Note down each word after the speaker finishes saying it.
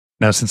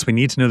Now, since we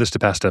need to know this to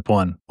pass step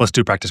 1, let's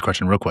do a practice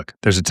question real quick.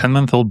 There's a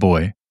 10-month-old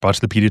boy brought to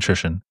the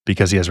pediatrician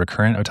because he has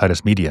recurrent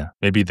otitis media.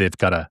 Maybe they've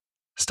got a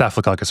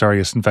Staphylococcus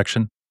aureus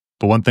infection.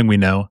 But one thing we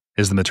know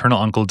is the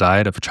maternal uncle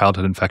died of a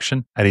childhood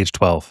infection at age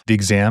 12. The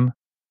exam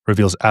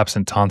reveals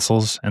absent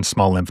tonsils and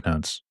small lymph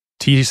nodes.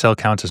 T cell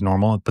count is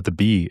normal, but the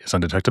B is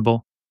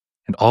undetectable,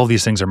 and all of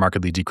these things are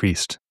markedly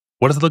decreased.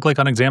 What does it look like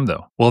on exam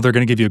though? Well, they're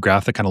going to give you a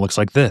graph that kind of looks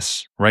like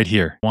this, right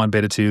here. 1,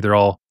 beta 2, they're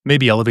all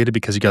maybe elevated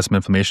because you got some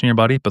inflammation in your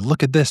body, but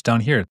look at this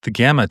down here. The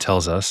gamma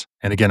tells us,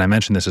 and again, I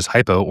mentioned this as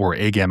hypo or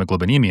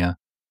agammaglobulinemia,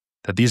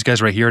 that these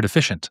guys right here are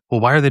deficient.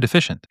 Well, why are they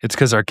deficient? It's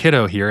because our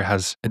kiddo here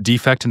has a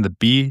defect in the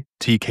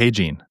BTK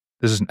gene.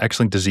 This is an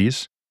X-linked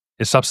disease.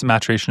 It stops the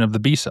maturation of the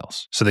B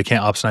cells, so they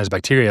can't opsonize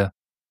bacteria,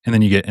 and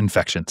then you get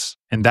infections.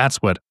 And that's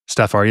what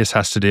Staph aureus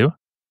has to do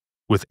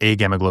with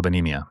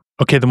agammaglobulinemia.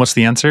 Okay, then what's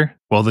the answer?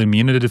 Well, the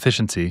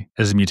immunodeficiency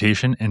is a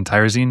mutation in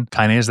tyrosine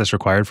kinase that's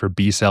required for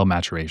B cell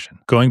maturation.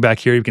 Going back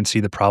here, you can see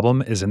the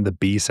problem is in the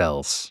B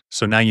cells.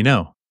 So now you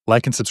know.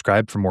 Like and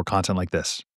subscribe for more content like this.